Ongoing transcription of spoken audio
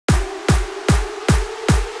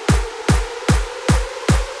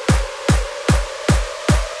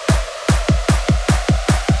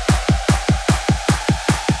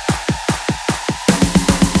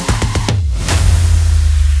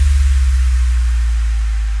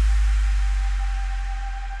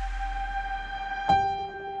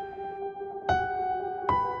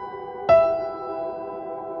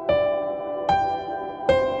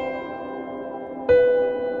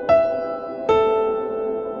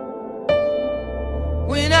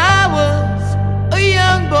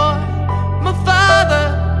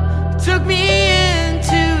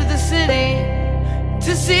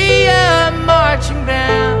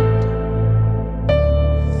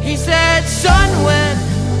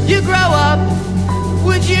you grow up,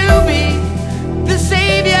 would you be the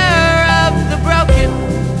savior of the broken,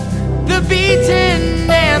 the beaten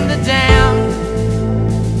and the damned?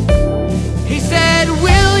 He said,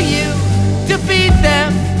 will you defeat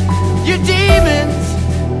them, your demons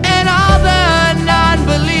and all the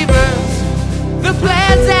non-believers, the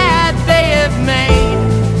plans that they have made?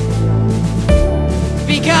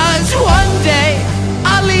 Because one day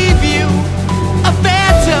I'll leave you a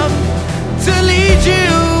phantom to lead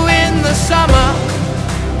you in the summer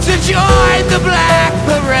to join the Black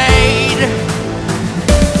Parade.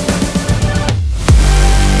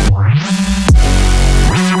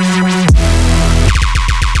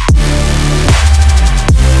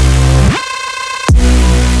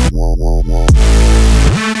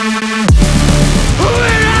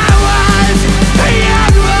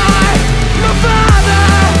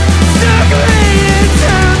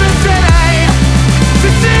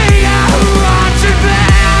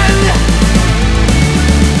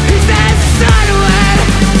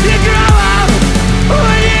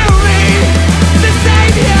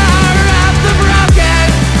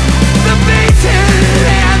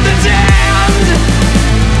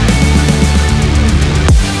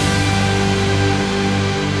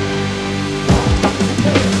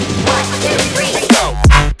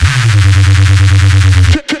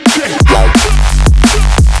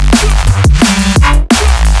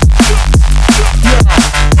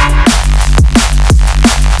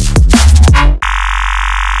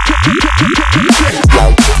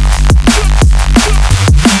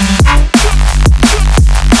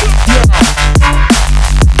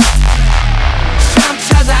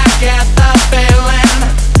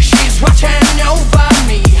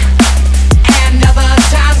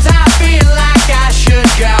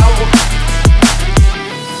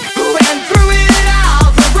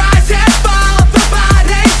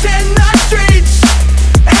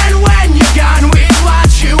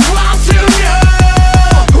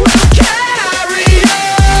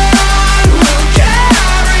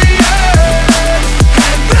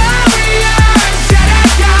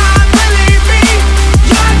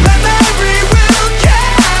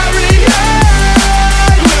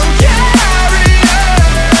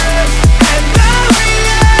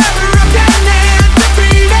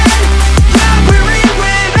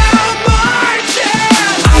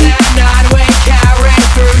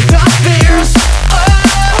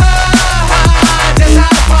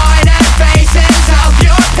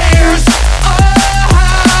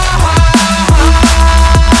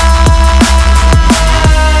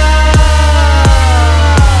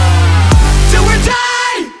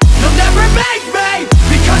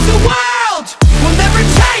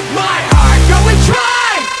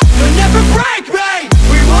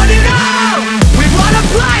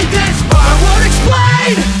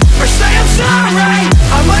 Or say I'm sorry,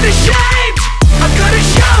 I'm unashamed.